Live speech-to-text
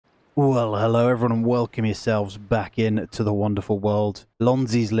Well, hello everyone and welcome yourselves back in to the wonderful world.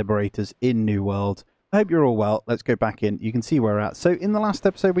 Lonzi's Liberators in New World. I hope you're all well. Let's go back in. You can see where we're at. So in the last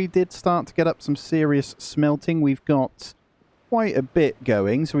episode we did start to get up some serious smelting. We've got quite a bit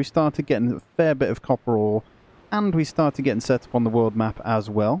going. So we started getting a fair bit of copper ore and we started getting set up on the world map as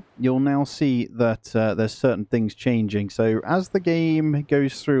well. You'll now see that there's certain things changing. So as the game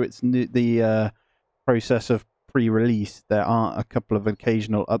goes through the process of pre-release, there are a couple of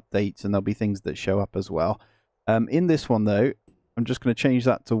occasional updates and there'll be things that show up as well. In this one though, I'm just going to change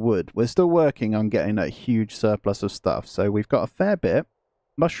that to wood. We're still working on getting a huge surplus of stuff, so we've got a fair bit.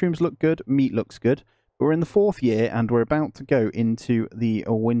 Mushrooms look good, meat looks good. We're in the 4th year and we're about to go into the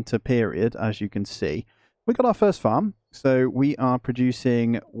winter period, as you can see. We got our first farm, so we are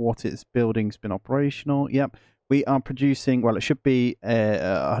producing what it's building's been operational. Yep, we are producing, well, it should be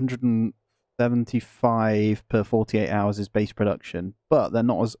 175 per 48 hours is base production, but they're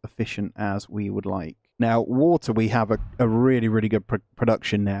not as efficient as we would like. Now, water, we have a really good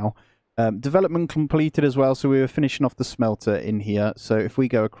production now. Development completed as well, so we were finishing off the smelter in here. So if we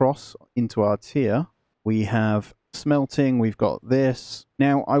go across into our tier, we have smelting, we've got this.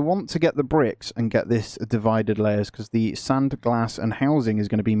 Now, I want to get the bricks and get this divided layers because the sand, glass, and housing is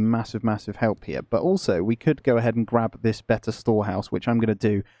going to be massive help here. But also, we could go ahead and grab this better storehouse, which I'm going to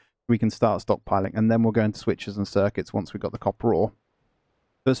do. We can start stockpiling, and then we'll go into switches and circuits once we've got the copper ore.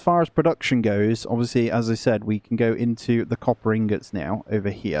 So as far as production goes, obviously, as I said, we can go into the copper ingots now over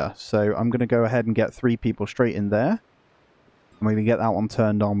here. So I'm going to go ahead and get 3 people straight in there. I'm going to get that one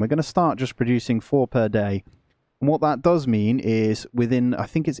turned on. We're going to start just producing 4 per day. And what that does mean is within, I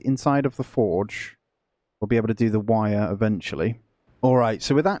think it's inside of the forge, we'll be able to do the wire eventually. Alright,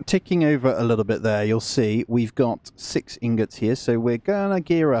 so with that ticking over a little bit there, you'll see we've got 6 ingots here, so we're going to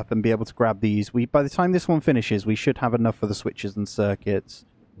gear up and be able to grab these. By the time this one finishes, we should have enough for the switches and circuits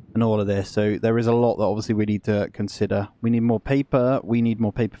and all of this, so there is a lot that obviously we need to consider. We need more paper, we need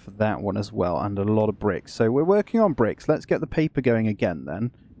more paper for that one as well, and a lot of bricks. So we're working on bricks. Let's get the paper going again then.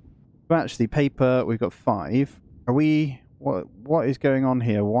 So actually, paper, we've got 5. Are we... What is going on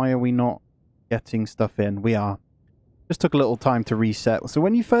here? Why are we not getting stuff in? We are. Just took a little time to reset. So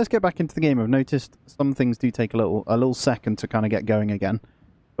when you first get back into the game, I've noticed some things do take a little second to kind of get going again.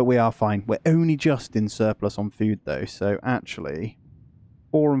 But we are fine. We're only just in surplus on food though. So actually,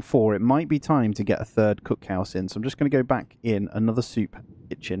 4 and 4, it might be time to get a 3rd cookhouse in. So I'm just going to go back in another soup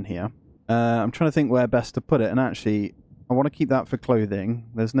kitchen here. I'm trying to think where best to put it. And actually, I want to keep that for clothing.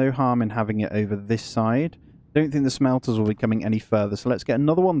 There's no harm in having it over this side. I don't think the smelters will be coming any further. So let's get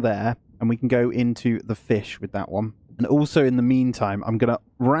another one there. And we can go into the fish with that one. And also in the meantime, I'm going to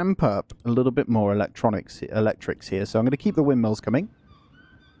ramp up a little bit more electrics here. So I'm going to keep the windmills coming.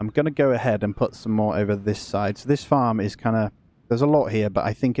 I'm going to go ahead and put some more over this side. So this farm is kind of... There's a lot here, but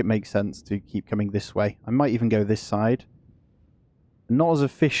I think it makes sense to keep coming this way. I might even go this side. Not as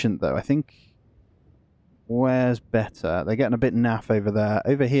efficient, though. I think... Where's better? They're getting a bit naff over there.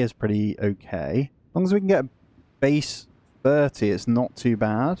 Over here is pretty okay. As long as we can get a base... 30, it's not too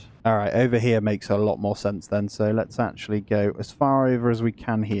bad. Alright, over here makes a lot more sense then. So let's actually go as far over as we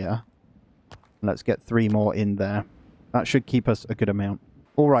can here. Let's get 3 more in there. That should keep us a good amount.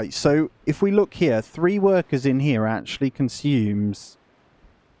 Alright, so if we look here, 3 workers in here actually consumes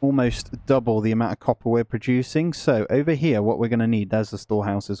almost double the amount of copper we're producing. So over here, what we're going to need, there's the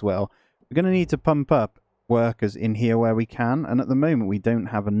storehouse as well. We're going to need to pump up workers in here where we can. And at the moment, we don't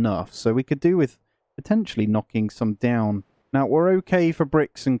have enough. So we could do with potentially knocking some down. Now, we're okay for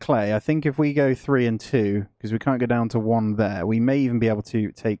bricks and clay. I think if we go 3 and 2, because we can't go down to 1 there, we may even be able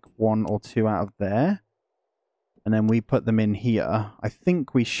to take 1 or 2 out of there. And then we put them in here. I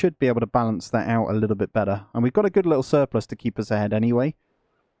think we should be able to balance that out a little bit better. And we've got a good little surplus to keep us ahead anyway.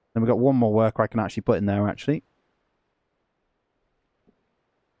 Then we've got 1 more worker I can actually put in there, actually.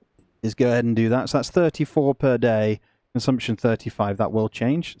 Just go ahead and do that. So that's 34 per day. Consumption 35. That will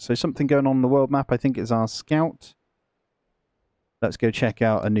change. So something going on the world map, I think, is our scout. Let's go check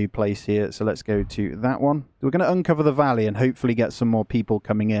out a new place here. So let's go to that one. We're going to uncover the valley and hopefully get some more people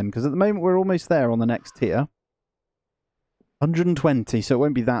coming in. Because at the moment, we're almost there on the next tier. 120, so it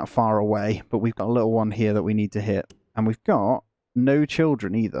won't be that far away. But we've got a little one here that we need to hit. And we've got no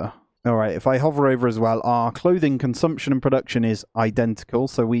children either. Alright, if I hover over as well, our clothing consumption and production is identical.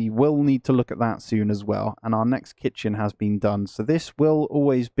 So we will need to look at that soon as well. And our next kitchen has been done. So this will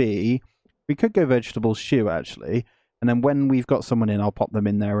always be... We could go vegetable stew, actually. And then when we've got someone in, I'll pop them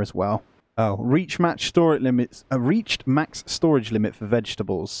in there as well. Oh, reached max storage limit for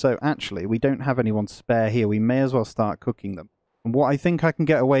vegetables. So actually, we don't have anyone spare here. We may as well start cooking them. And what I think I can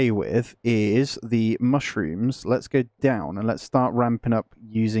get away with is the mushrooms. Let's go down and let's start ramping up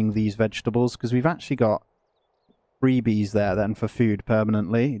using these vegetables, because we've actually got freebies there then for food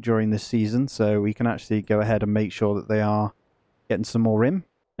permanently during this season. So we can actually go ahead and make sure that they are getting some more in.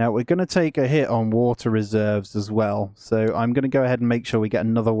 Now we're going to take a hit on water reserves as well. So I'm going to go ahead and make sure we get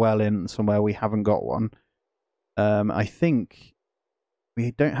another well in somewhere we haven't got one. I think we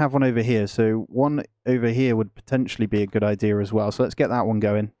don't have one over here, so one over here would potentially be a good idea as well. So let's get that one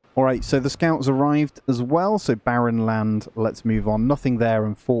going. All right, so the scouts arrived as well. So barren land, let's move on. Nothing there,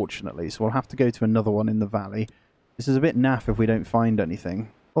 unfortunately, so we'll have to go to another one in the valley. This is a bit naff if we don't find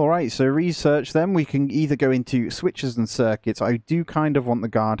anything. All right, so research then. We can either go into switches and circuits. I do kind of want the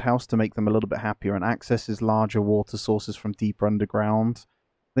guardhouse to make them a little bit happier and accesses larger water sources from deeper underground.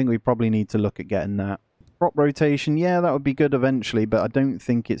 I think we probably need to look at getting that. Crop rotation, yeah, that would be good eventually, but I don't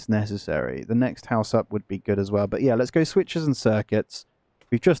think it's necessary. The next house up would be good as well. But yeah, let's go switches and circuits.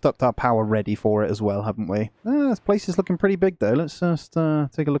 We've just upped our power ready for it as well, haven't we? This place is looking pretty big, though. Let's just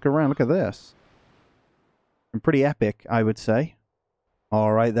take a look around. Look at this. Pretty epic, I would say.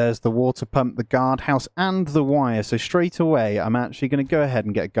 All right, there's the water pump, the guardhouse, and the wire. So straight away, I'm actually going to go ahead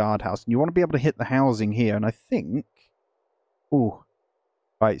and get a guardhouse. And you want to be able to hit the housing here, and I think... Ooh.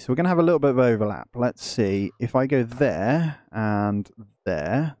 Right, so we're going to have a little bit of overlap. Let's see. If I go there and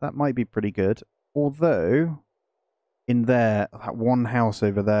there, that might be pretty good. Although, in there, that one house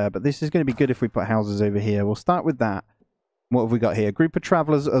over there. But this is going to be good if we put houses over here. We'll start with that. What have we got here? A group of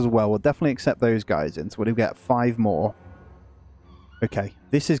travelers as well. We'll definitely accept those guys in. So we'll get 5 more. Okay,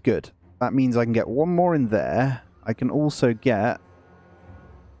 this is good. That means I can get 1 more in there. I can also get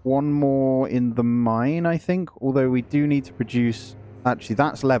 1 more in the mine, I think. Although we do need to produce... Actually,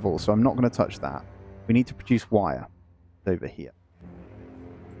 that's level, so I'm not going to touch that. We need to produce wire over here.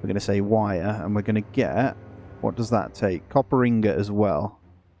 We're going to say wire, and we're going to get... What does that take? Copper ingot as well.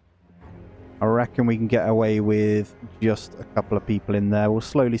 I reckon we can get away with just a couple of people in there. We'll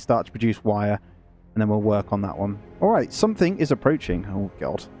slowly start to produce wire, and then we'll work on that one. Alright, something is approaching. Oh,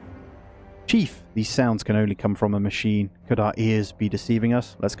 God. Chief, these sounds can only come from a machine. Could our ears be deceiving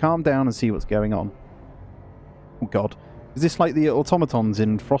us? Let's calm down and see what's going on. Oh, God. Is this like the automatons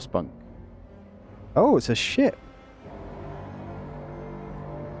in Frostpunk? Oh, it's a ship.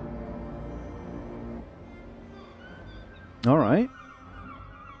 Alright.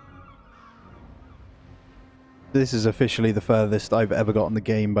 This is officially the furthest I've ever got in the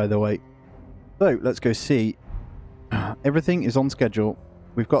game, by the way. So, let's go see. Everything is on schedule.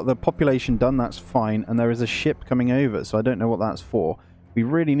 We've got the population done, that's fine. And there is a ship coming over, so I don't know what that's for. We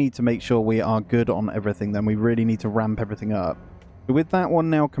really need to make sure we are good on everything, then we really need to ramp everything up. So with that one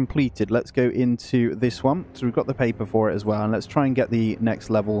now completed, let's go into this one. So we've got the paper for it as well, and let's try and get the next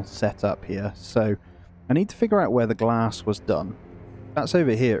level set up here. So I need to figure out where the glass was done. That's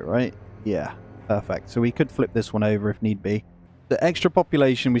over here, right? Yeah, perfect. So we could flip this one over if need be. The extra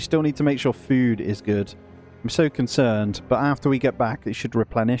population, we still need to make sure food is good. I'm so concerned, but after we get back, it should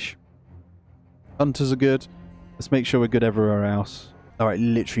replenish. Hunters are good. Let's make sure we're good everywhere else. Alright,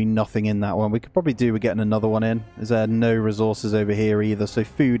 literally nothing in that one. We could probably do with getting another one in. Is there no resources over here either? So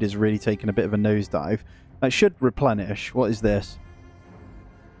food is really taking a bit of a nosedive. That should replenish. What is this?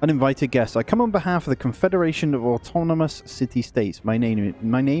 Uninvited guests. I come on behalf of the Confederation of Autonomous City-States. My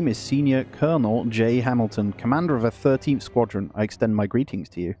name is Senior Colonel J. Hamilton, commander of the 13th Squadron. I extend my greetings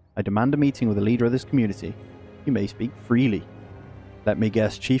to you. I demand a meeting with the leader of this community. You may speak freely. Let me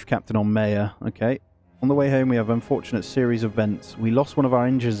guess. Chief Captain or Mayor. Okay. On the way home, we have an unfortunate series of events. We lost one of our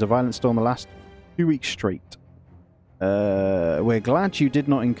engines in a violent storm the last 2 weeks straight. We're glad you did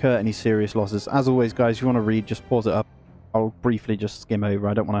not incur any serious losses. As always, guys, if you want to read, just pause it up. I'll briefly just skim over.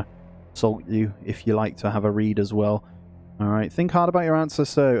 I don't want to insult you if you like to have a read as well. Alright, think hard about your answer.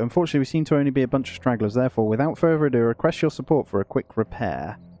 So, unfortunately, we seem to only be a bunch of stragglers. Therefore, without further ado, request your support for a quick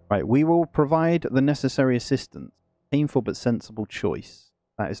repair. Right, we will provide the necessary assistance. Painful but sensible choice.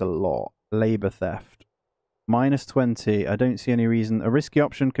 That is a lot. Labour theft. -20. I don't see any reason. A risky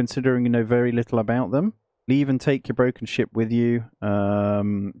option considering you know very little about them. Leave and take your broken ship with you.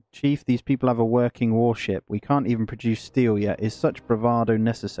 Chief, these people have a working warship. We can't even produce steel yet. Is such bravado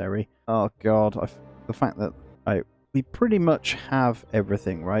necessary? Oh, God. The fact that we pretty much have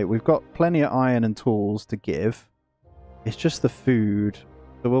everything, right? We've got plenty of iron and tools to give. It's just the food.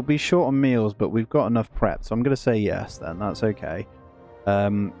 So we'll be short on meals, but we've got enough prep. So I'm going to say yes then. That's okay.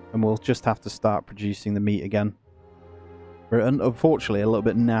 And we'll just have to start producing the meat again. We're unfortunately a little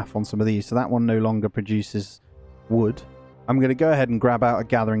bit naff on some of these, so that one no longer produces wood. I'm going to go ahead and grab out a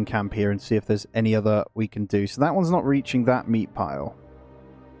gathering camp here and see if there's any other we can do. So that one's not reaching that meat pile.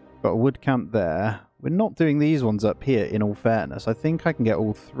 Got a wood camp there. We're not doing these ones up here, in all fairness. I think I can get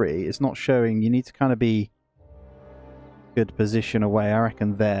all 3. It's not showing. You need to kind of be good position away. I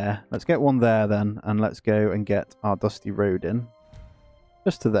reckon there. Let's get one there then, and let's go and get our dusty road in.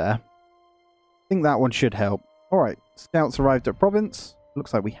 Just to there. I think that one should help. Alright, scouts arrived at province.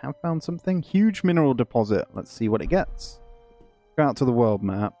 Looks like we have found something. Huge mineral deposit. Let's see what it gets. Go out to the world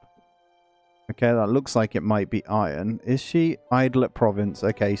map. Okay, that looks like it might be iron. Is she idle at province?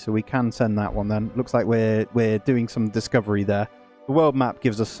 Okay, so we can send that one then. Looks like we're doing some discovery there. The world map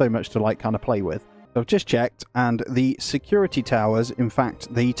gives us so much to like kind of play with. So I've just checked, and the security towers, in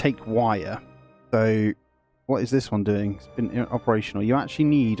fact, they take wire. So what is this one doing? It's been operational. You actually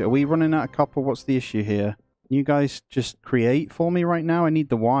need... Are we running out of copper? What's the issue here? Can you guys just create for me right now? I need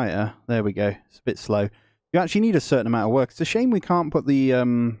the wire. There we go. It's a bit slow. You actually need a certain amount of work. It's a shame we can't put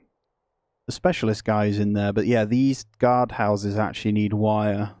the specialist guys in there. But yeah, these guard houses actually need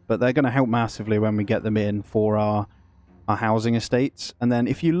wire. But they're going to help massively when we get them in for our housing estates. And then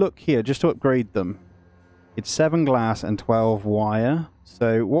if you look here, just to upgrade them, it's 7 glass and 12 wire.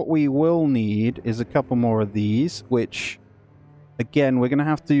 So what we will need is a couple more of these, which... Again, we're going to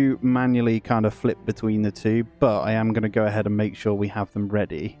have to manually kind of flip between the two, but I am going to go ahead and make sure we have them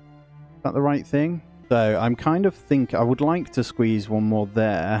ready. Is that the right thing? So I'm kind of think I would like to squeeze one more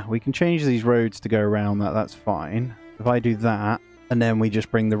there. We can change these roads to go around that. That's fine. If I do that, and then we just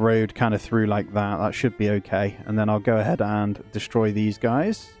bring the road kind of through like that, that should be okay. And then I'll go ahead and destroy these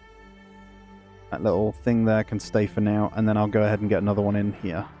guys. That little thing there can stay for now, and then I'll go ahead and get another one in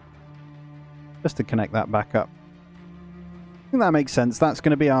here. Just to connect that back up. I think that makes sense. That's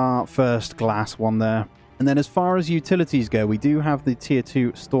going to be our first glass one there. And then as far as utilities go, we do have the tier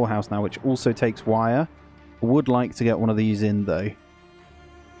 2 storehouse now, which also takes wire. I would like to get one of these in, though.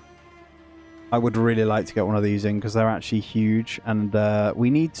 I would really like to get one of these in because they're actually huge. And we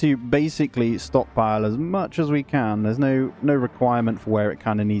need to basically stockpile as much as we can. There's no requirement for where it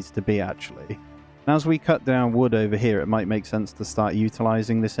kind of needs to be, actually. And as we cut down wood over here, it might make sense to start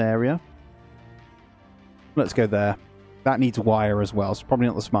utilizing this area. Let's go there. That needs wire as well. It's probably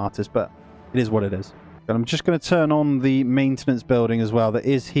not the smartest, but it is what it is. And I'm just going to turn on the maintenance building as well. That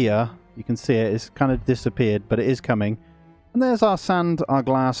is here. You can see it. It's kind of disappeared, but it is coming. And there's our sand, our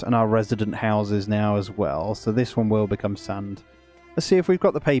glass, and our resident houses now as well. So this one will become sand. Let's see if we've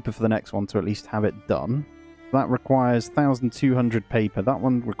got the paper for the next one to at least have it done. That requires 1,200 paper. That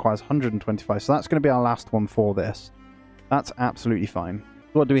one requires 125. So that's going to be our last one for this. That's absolutely fine.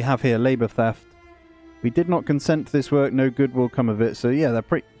 What do we have here? Labour theft. We did not consent to this work, no good will come of it. So yeah, they're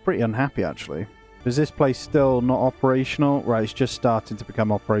pretty unhappy actually. Is this place still not operational? Right, it's just starting to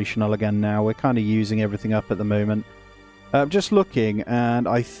become operational again now. We're kind of using everything up at the moment. Just looking, and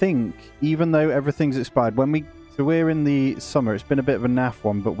I think even though everything's expired, so we're in the summer, it's been a bit of a naff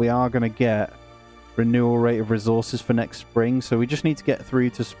one, but we are going to get renewal rate of resources for next spring. So we just need to get through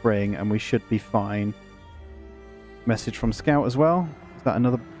to spring and we should be fine. Message from Scout as well. Is that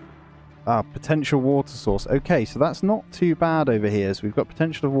another... potential water source. Okay, so that's not too bad over here. So we've got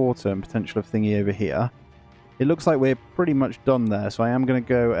potential of water and potential of thingy over here. It looks like we're pretty much done there. So I am going to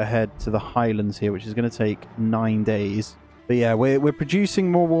go ahead to the highlands here, which is going to take 9 days. But yeah, we're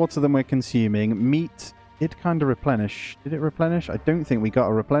producing more water than we're consuming. Meat, it kind of replenished. Did it replenish? I don't think we got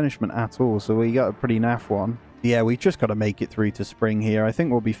a replenishment at all. So we got a pretty naff one. Yeah, we've just got to make it through to spring here. I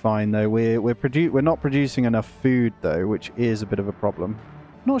think we'll be fine though. We're not producing enough food though, which is a bit of a problem.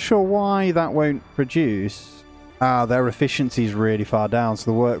 Not sure why that won't produce. Their efficiency is really far down,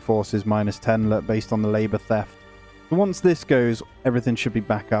 so the workforce is -10 based on the labour theft. So once this goes, everything should be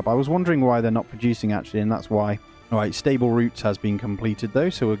back up. I was wondering why they're not producing actually, and that's why. Alright, stable routes has been completed though,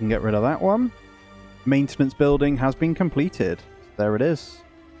 so we can get rid of that one. Maintenance building has been completed. There it is.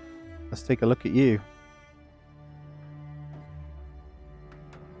 Let's take a look at you.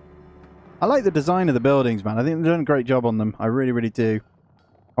 I like the design of the buildings, man. I think they've done a great job on them. I really, really do.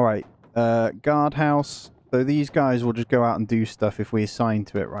 Alright, guardhouse. So these guys will just go out and do stuff if we assign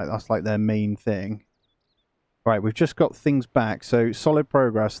to it, right? That's like their main thing. Right, we've just got things back. So solid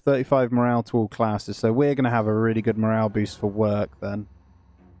progress, 35 morale to all classes. So we're going to have a really good morale boost for work then.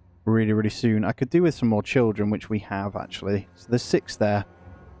 Really, really soon. I could do with some more children, which we have actually. So there's 6 there.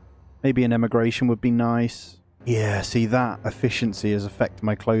 Maybe an emigration would be nice. Yeah, see that efficiency has affected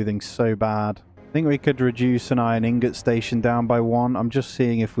my clothing so bad. I think we could reduce an iron ingot station down by 1. I'm just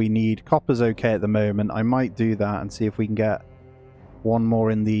seeing if we need... Copper's okay at the moment. I might do that and see if we can get one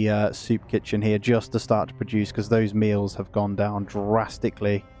more in the soup kitchen here just to start to produce, because those meals have gone down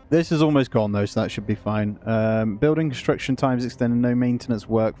drastically. This is almost gone though, so that should be fine. Building construction times extended, no maintenance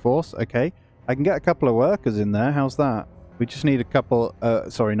workforce. Okay. I can get a couple of workers in there. How's that? We just need a couple,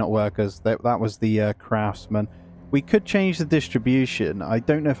 sorry, not workers. That was the craftsman. We could change the distribution. I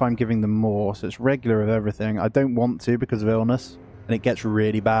don't know if I'm giving them more, so it's regular of everything. I don't want to because of illness, and it gets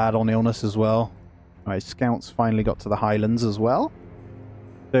really bad on illness as well. All right, scouts finally got to the highlands as well.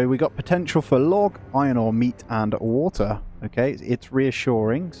 So we got potential for log, iron ore, meat, and water. Okay, it's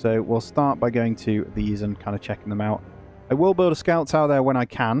reassuring. So we'll start by going to these and kind of checking them out. I will build a scout tower there when I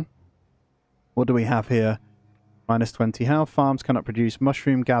can. What do we have here? Minus 20 health. Farms cannot produce.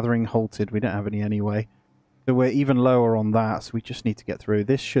 Mushroom gathering halted. We don't have any anyway. So we're even lower on that. So we just need to get through.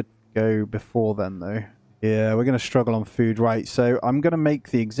 This should go before then, though. Yeah, we're going to struggle on food. Right, so I'm going to make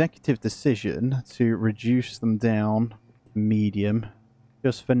the executive decision to reduce them down to medium.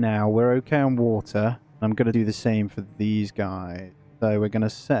 Just for now. We're okay on water. I'm going to do the same for these guys. So we're going to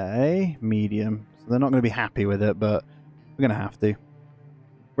say medium. So they're not going to be happy with it, but we're going to have to.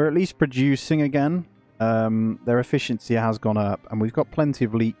 We're at least producing again. Their efficiency has gone up, and we've got plenty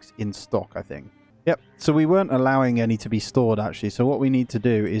of leeks in stock, I think. Yep, so we weren't allowing any to be stored, actually. So what we need to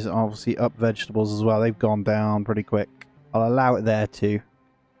do is obviously up vegetables as well. They've gone down pretty quick. I'll allow it there too.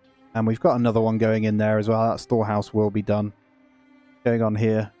 And we've got another one going in there as well. That storehouse will be done. Going on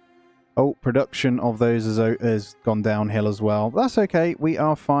here. Oh, production of those has gone downhill as well. That's okay. We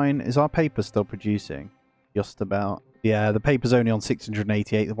are fine. Is our paper still producing? Just about. Yeah, the paper's only on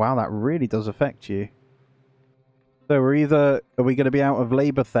 688. Wow, that really does affect you. So we're either... Are we going to be out of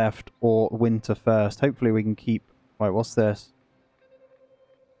labour theft or winter first? Hopefully we can keep... Wait, what's this?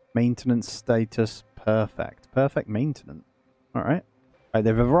 Maintenance status perfect. Perfect maintenance. Alright. Right,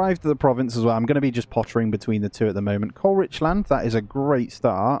 they've arrived at the province as well. I'm going to be just pottering between the two at the moment. Coal-rich land, that is a great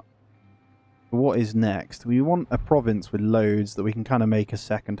start. What is next? We want a province with loads that we can kind of make a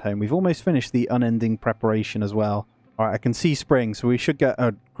second home. We've almost finished the unending preparation as well. All right, I can see spring, so we should get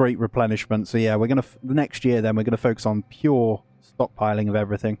a great replenishment. So yeah, we're going to... The next year then, we're going to focus on pure stockpiling of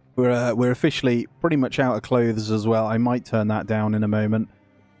everything. We're officially pretty much out of clothes as well. I might turn that down in a moment.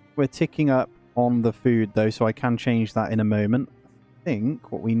 We're ticking up on the food though, so I can change that in a moment. I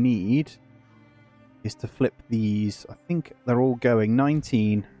think what we need is to flip these. I think they're all going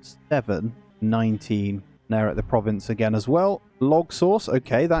 19, 7... 19. They're at the province again as well. Log source.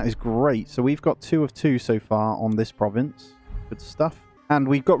 Okay, that is great. So we've got 2 of 2 so far on this province. Good stuff. And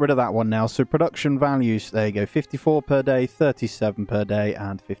we've got rid of that one now. So production values, there you go. 54 per day, 37 per day,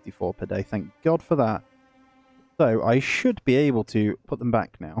 and 54 per day. Thank God for that. So I should be able to put them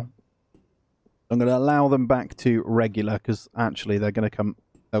back now. I'm going to allow them back to regular because actually they're going to come...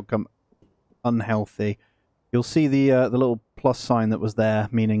 They'll come unhealthy. You'll see the little plus sign that was there,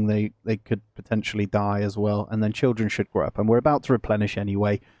 meaning they could potentially die as well. And then children should grow up. And we're about to replenish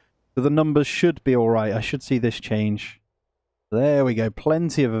anyway. So the numbers should be alright. I should see this change. There we go.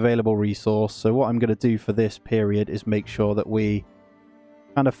 Plenty of available resource. So what I'm going to do for this period is make sure that we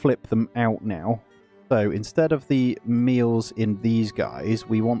kind of flip them out now. So instead of the meals in these guys,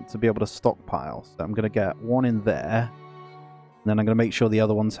 we want to be able to stockpile. So I'm going to get one in there. And then I'm going to make sure the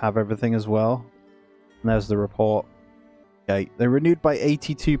other ones have everything as well. And there's the report. Okay, they're renewed by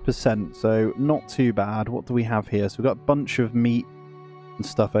 82%, so not too bad. What do we have here? So we've got a bunch of meat and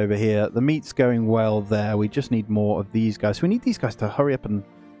stuff over here. The meat's going well there. We just need more of these guys. So we need these guys to hurry up and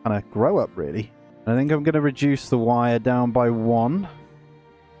kind of grow up, really. And I think I'm going to reduce the wire down by 1.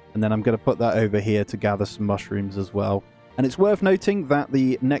 And then I'm going to put that over here to gather some mushrooms as well. And it's worth noting that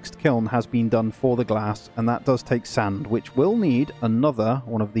the next kiln has been done for the glass, and that does take sand, which will need another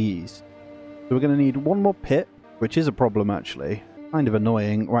one of these. So we're going to need one more pit, which is a problem, actually. Kind of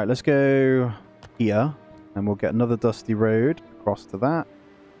annoying. Right, let's go here, and we'll get another dusty road across to that.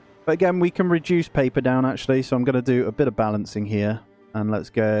 But again, we can reduce paper down, actually, so I'm going to do a bit of balancing here. And let's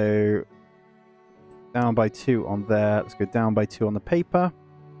go down by 2 on there. Let's go down by 2 on the paper.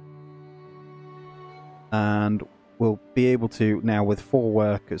 And we'll be able to, now with 4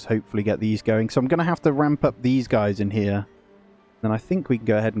 workers, hopefully get these going. So I'm going to have to ramp up these guys in here. Then I think we can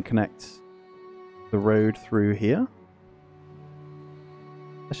go ahead and connect the road through here.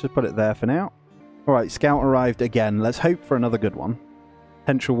 Let's just put it there for now. Alright, scout arrived again. Let's hope for another good one.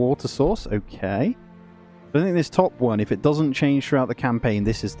 Potential water source. Okay. I think this top one, if it doesn't change throughout the campaign,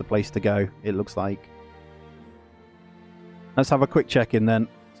 this is the place to go, it looks like. Let's have a quick check in then.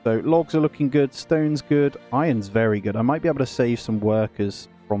 So logs are looking good, stone's good, iron's very good. I might be able to save some workers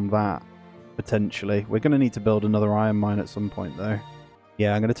from that, potentially. We're going to need to build another iron mine at some point, though.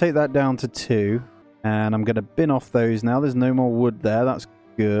 Yeah, I'm going to take that down to 2. And I'm going to bin off those now. There's no more wood there. That's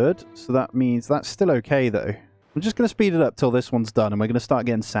good. So that means that's still okay, though. I'm just going to speed it up till this one's done. And we're going to start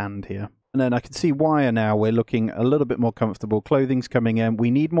getting sand here. And then I can see wire now. We're looking a little bit more comfortable. Clothing's coming in.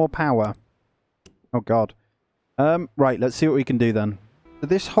 We need more power. Oh, God. Right, let's see what we can do then. So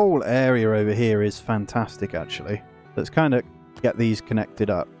this whole area over here is fantastic, actually. Let's kind of get these connected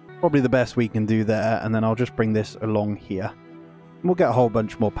up. Probably the best we can do there, and then I'll just bring this along here. And we'll get a whole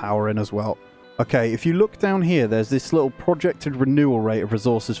bunch more power in as well. Okay, if you look down here, there's this little projected renewal rate of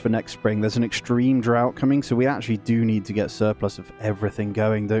resources for next spring. There's an extreme drought coming, so we actually do need to get surplus of everything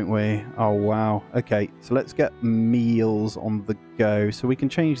going, don't we? Oh, wow. Okay, so let's get meals on the go. So we can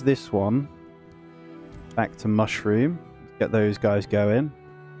change this one back to mushroom. Let's get those guys going.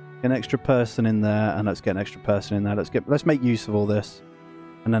 Get an extra person in there, and let's get an extra person in there. Let's make use of all this.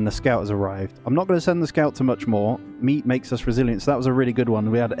 And then the scout has arrived. I'm not going to send the scout to much more. Meat makes us resilient, so that was a really good one.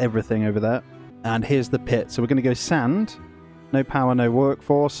 We had everything over there. And here's the pit. So we're going to go sand. No power, no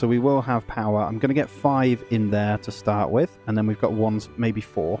workforce. So we will have power. I'm going to get 5 in there to start with. And then we've got 1, maybe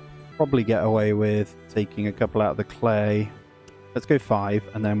 4. Probably get away with taking a couple out of the clay. Let's go 5.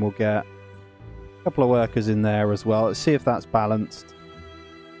 And then we'll get a couple of workers in there as well. Let's see if that's balanced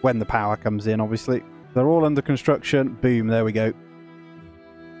when the power comes in, obviously. They're all under construction. Boom, there we go.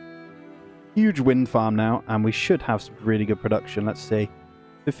 Huge wind farm now. And we should have some really good production. Let's see.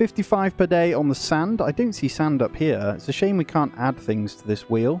 So 55 per day on the sand. I don't see sand up here. It's a shame we can't add things to this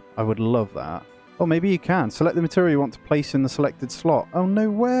wheel. I would love that. Oh, maybe you can. Select the material you want to place in the selected slot. Oh,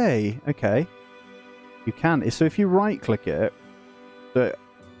 no way. Okay. You can. So if you right-click it... So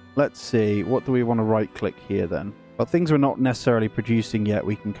let's see. What do we want to right-click here then? Well, things we're not necessarily producing yet,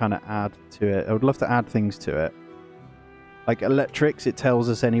 we can kind of add to it. I would love to add things to it. Like electrics, it tells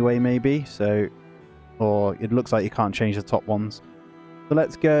us anyway, maybe. So, or it looks like you can't change the top ones. So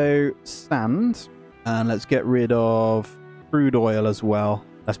let's go sand, and let's get rid of crude oil as well.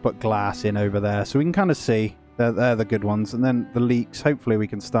 Let's put glass in over there so we can kind of see. They're the good ones. And then the leaks, hopefully we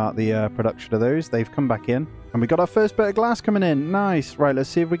can start the production of those. They've come back in. And we got our first bit of glass coming in. Nice. Right, let's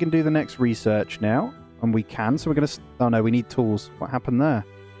see if we can do the next research now. And we can. So we're going to... Oh, no, we need tools. What happened there?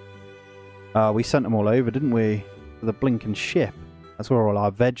 We sent them all over, didn't we? For the blinking ship. That's where all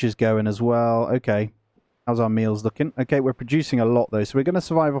our veg is going as well. Okay. How's our meals looking? Okay, we're producing a lot though, so we're going to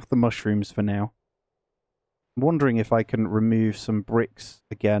survive off the mushrooms for now. I'm wondering if I can remove some bricks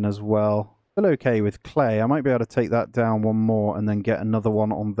again as well. Still okay with clay. I might be able to take that down one more and then get another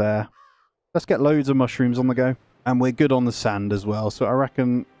one on there. Let's get loads of mushrooms on the go. And we're good on the sand as well, so I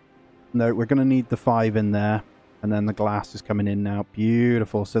reckon... No, we're going to need the 5 in there. And then the glass is coming in now.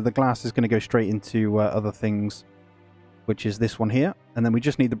 Beautiful. So the glass is going to go straight into other things, which is this one here. And then we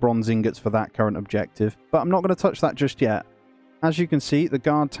just need the bronze ingots for that current objective. But I'm not going to touch that just yet. As you can see, the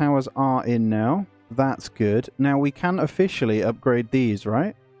guard towers are in now. That's good. Now we can officially upgrade these,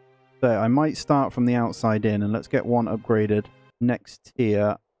 right? So I might start from the outside in, and let's get one upgraded next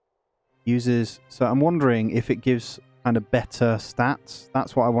here. Uses... So I'm wondering if it gives kind of better stats.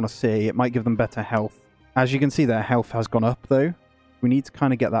 That's what I want to see. It might give them better health. As you can see, their health has gone up though. We need to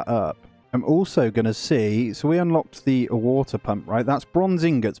kind of get that up. I'm also going to see... So we unlocked the water pump, right? That's bronze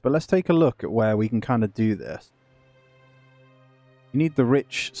ingots, but let's take a look at where we can kind of do this. You need the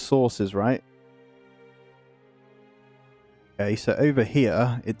rich sources, right? Okay, so over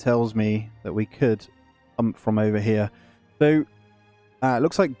here, it tells me that we could pump from over here. So, it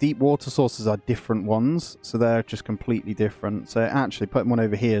looks like deep water sources are different ones, so they're just completely different. So actually, putting one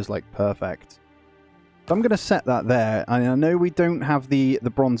over here is like perfect. So I'm going to set that there. I know we don't have the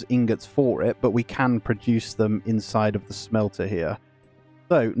bronze ingots for it, but we can produce them inside of the smelter here.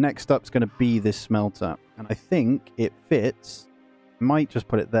 So next up is going to be this smelter, and I think it fits. I might just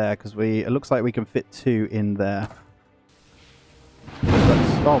put it there because it looks like we can fit 2 in there.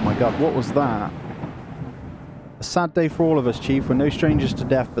 Oh my god, what was that? A sad day for all of us, Chief. We're no strangers to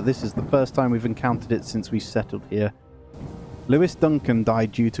death, but this is the first time we've encountered it since we settled here. Lewis Duncan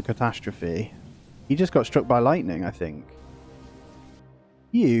died due to catastrophe. He just got struck by lightning, I think.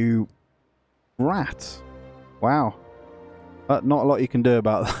 You rat. Wow. Not a lot you can do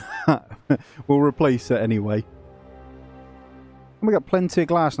about that. We'll replace it anyway. And we got plenty of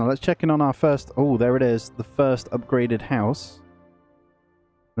glass now. Let's check in on our first... Oh, there it is. The first upgraded house.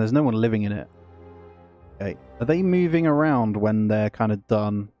 There's no one living in it. Okay. Are they moving around when they're kind of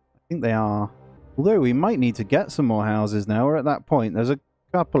done? I think they are. Although we might need to get some more houses now. We're at that point. There's a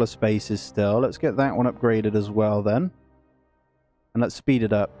couple of spaces still. Let's get that one upgraded as well then. And let's speed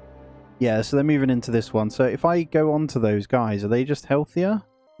it up. Yeah, so they're moving into this one. So if I go on to those guys, are they just healthier?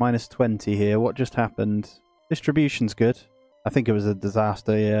 Minus 20 here. What just happened? Distribution's good. I think it was a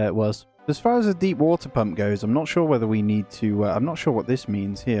disaster. Yeah, it was. As far as the deep water pump goes, I'm not sure whether we need to... I'm not sure what this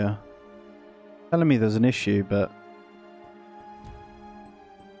means here. Telling me there's an issue, but...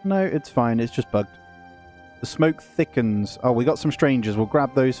 No, it's fine. It's just bugged. The smoke thickens. Oh, we got some strangers. We'll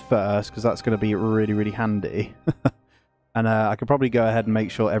grab those first because that's going to be really, really handy. And I could probably go ahead and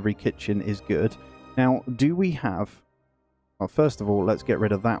make sure every kitchen is good. Now, do we have... Well, first of all, let's get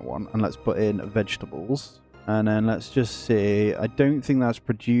rid of that one and let's put in vegetables. And then let's just see. I don't think that's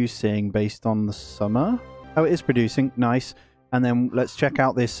producing based on the summer. Oh, it is producing. Nice. And then let's check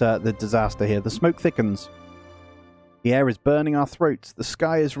out this the disaster here. The smoke thickens. The air is burning our throats. The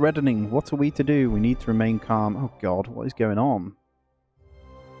sky is reddening. What are we to do? We need to remain calm. Oh, God. What is going on?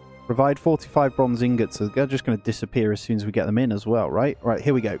 Provide 45 bronze ingots. They're just going to disappear as soon as we get them in as well, right? Right,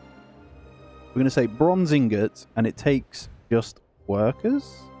 here we go. We're going to say bronze ingots, and it takes just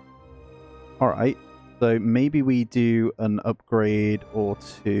workers? Alright. So maybe we do an upgrade or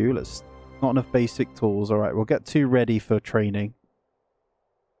two. Not enough basic tools. Alright, we'll get 2 ready for training.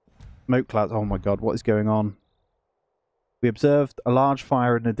 Smoke clouds. Oh my god, what is going on? We observed a large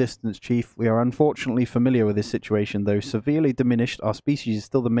fire in the distance, Chief. We are unfortunately familiar with this situation, though severely diminished. Our species is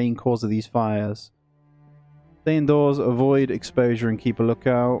still the main cause of these fires. Stay indoors, avoid exposure, and keep a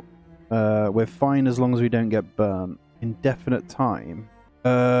lookout. We're fine as long as we don't get burnt. Indefinite time.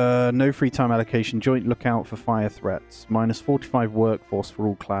 No free time allocation. Joint lookout for fire threats. Minus 45 workforce for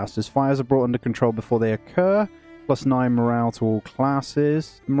all classes. Fires are brought under control before they occur. Plus 9 morale to all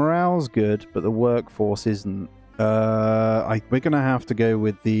classes. Morale's good, but the workforce isn't. We're going to have to go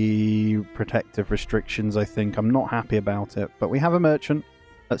with the protective restrictions, I think. I'm not happy about it, but we have a merchant.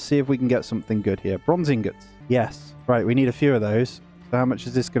 Let's see if we can get something good here. Bronze ingots. Yes. Right, we need a few of those. So how much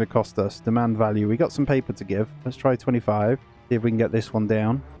is this going to cost us? Demand value. We got some paper to give. Let's try 25. See if we can get this one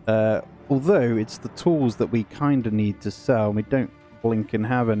down. Although it's the tools that we kind of need to sell. We don't blinking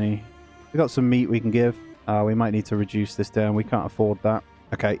have any. We got some meat we can give. We might need to reduce this down. We can't afford that.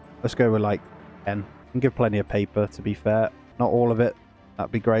 Okay, let's go with like 10. I can give plenty of paper, to be fair. Not all of it.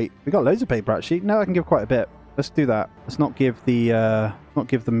 That'd be great. We got loads of paper, actually. No, I can give quite a bit. Let's do that. Let's not give the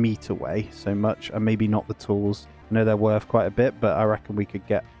meat away so much, and maybe not the tools. I know they're worth quite a bit, but I reckon we could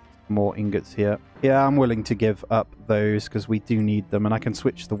get more ingots here. Yeah, I'm willing to give up those because we do need them, and I can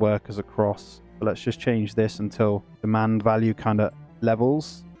switch the workers across. But let's just change this until demand value kind of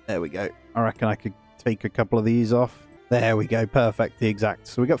levels. There we go. I reckon I could take a couple of these off. There we go. Perfect. The exact.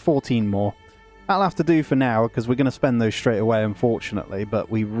 So we got 14 more. That'll have to do for now because we're going to spend those straight away, unfortunately. But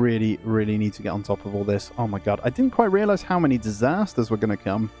we really, really need to get on top of all this. Oh my god. I didn't quite realize how many disasters were going to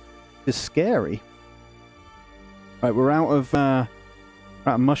come. It's scary. Right, we're out of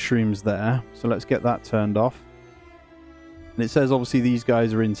mushrooms there. So let's get that turned off. And it says obviously these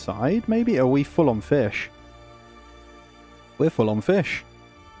guys are inside. Maybe are we full on fish? We're full on fish.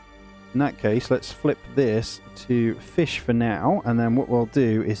 In that case, let's flip this to fish for now. And then what we'll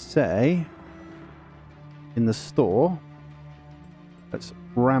do is say... in the store, let's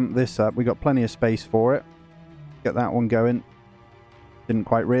ramp this up. We got plenty of space for it. Get that one going. Didn't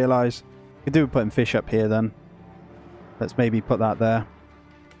quite realise. Could do with putting fish up here then. Let's maybe put that there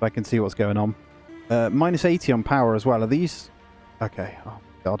so I can see what's going on. Minus 80 on power as well. Are these... okay. Oh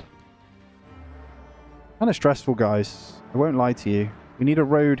my god. Kind of stressful, guys. I won't lie to you. We need a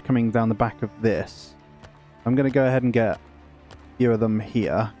road coming down the back of this. I'm going to go ahead and get few of them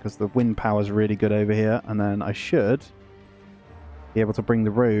here because the wind power is really good over here, and then I should be able to bring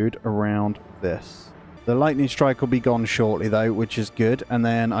the road around this. The lightning strike will be gone shortly though, which is good, and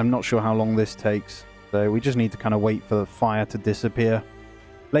then I'm not sure how long this takes, so we just need to kind of wait for the fire to disappear.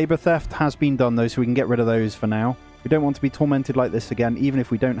 Labor theft has been done though, so we can get rid of those for now. We don't want to be tormented like this again, even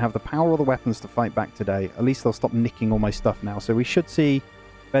if we don't have the power or the weapons to fight back today. At least they'll stop nicking all my stuff now, so we should see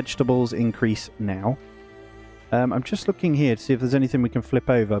vegetables increase now. I'm just looking here to see if there's anything we can flip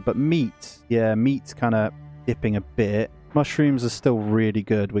over. But meat, yeah, meat's kind of dipping a bit. Mushrooms are still really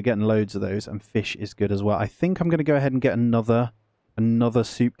good. We're getting loads of those. And fish is good as well. I think I'm going to go ahead and get another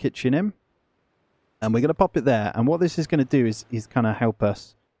soup kitchen in. And we're going to pop it there. And what this is going to do is kind of help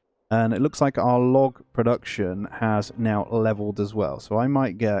us. And it looks like our log production has now leveled as well. So I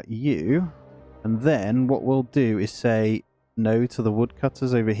might get you. And then what we'll do is say no to the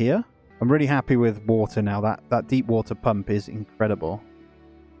woodcutters over here. I'm really happy with water now. That deep water pump is incredible.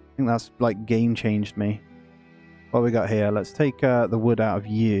 I think that's like game changed me. What we got here? Let's take the wood out of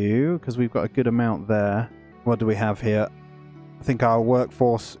you because we've got a good amount there. What do we have here? I think our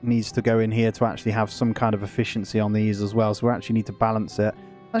workforce needs to go in here to actually have some kind of efficiency on these as well. So we actually need to balance it.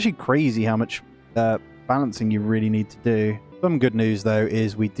 It's actually crazy how much balancing you really need to do. Some good news though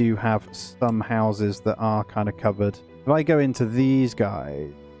is we do have some houses that are kind of covered. If I go into these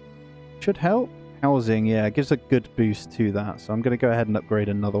guys... should help. Housing, yeah, it gives a good boost to that. So I'm going to go ahead and upgrade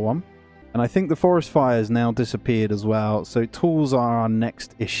another one. And I think the forest fire has now disappeared as well. So tools are our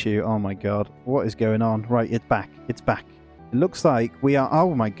next issue. Oh my god. What is going on? Right, it's back. It's back. It looks like we are...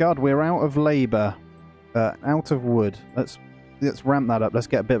 Oh my god, we're out of labour. Out of wood. Let's ramp that up. Let's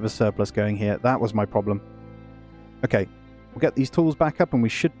get a bit of a surplus going here. That was my problem. Okay. We'll get these tools back up and we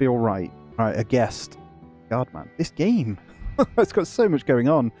should be alright. Alright, a guest. God, man. This game. It's got so much going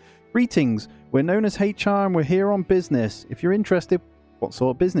on. Greetings. We're known as HR and we're here on business. If you're interested... What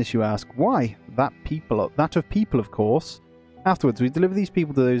sort of business, you ask? Why? That of people, of course. Afterwards, we deliver these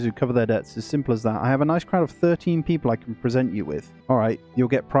people to those who cover their debts. As simple as that. I have a nice crowd of 13 people I can present you with. Alright, you'll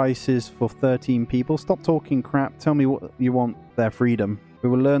get prices for 13 people. Stop talking crap. Tell me what you want. Their freedom. We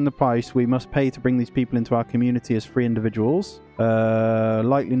will learn the price we must pay to bring these people into our community as free individuals.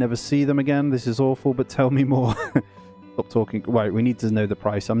 Likely never see them again. This is awful, but tell me more. Stop talking. Right, we need to know the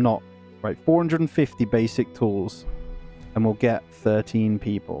price. I'm not... Right, 450 basic tools. And we'll get 13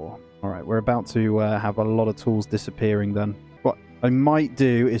 people. Alright, we're about to have a lot of tools disappearing then. What I might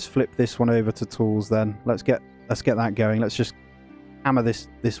do is flip this one over to tools then. Let's get that going. Let's just hammer this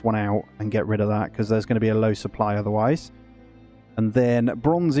one out and get rid of that because there's going to be a low supply otherwise. And then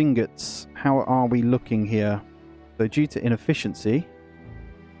bronze ingots. How are we looking here? So due to inefficiency...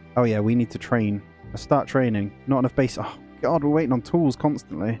 Oh yeah, we need to train. Let's start training. Not enough base... Oh god, we're waiting on tools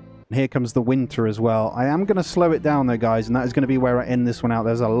constantly. Here comes the winter as well. I am going to slow it down though, guys, and that is going to be where I end this one out.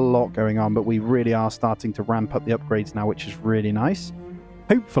 There's a lot going on, but we really are starting to ramp up the upgrades now, which is really nice.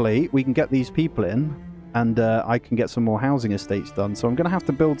 Hopefully, we can get these people in, and I can get some more housing estates done. So I'm going to have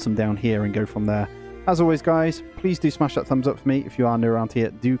to build some down here and go from there. As always, guys, please do smash that thumbs up for me. If you are new around here,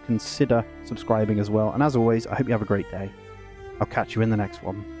 do consider subscribing as well. And as always, I hope you have a great day. I'll catch you in the next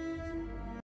one.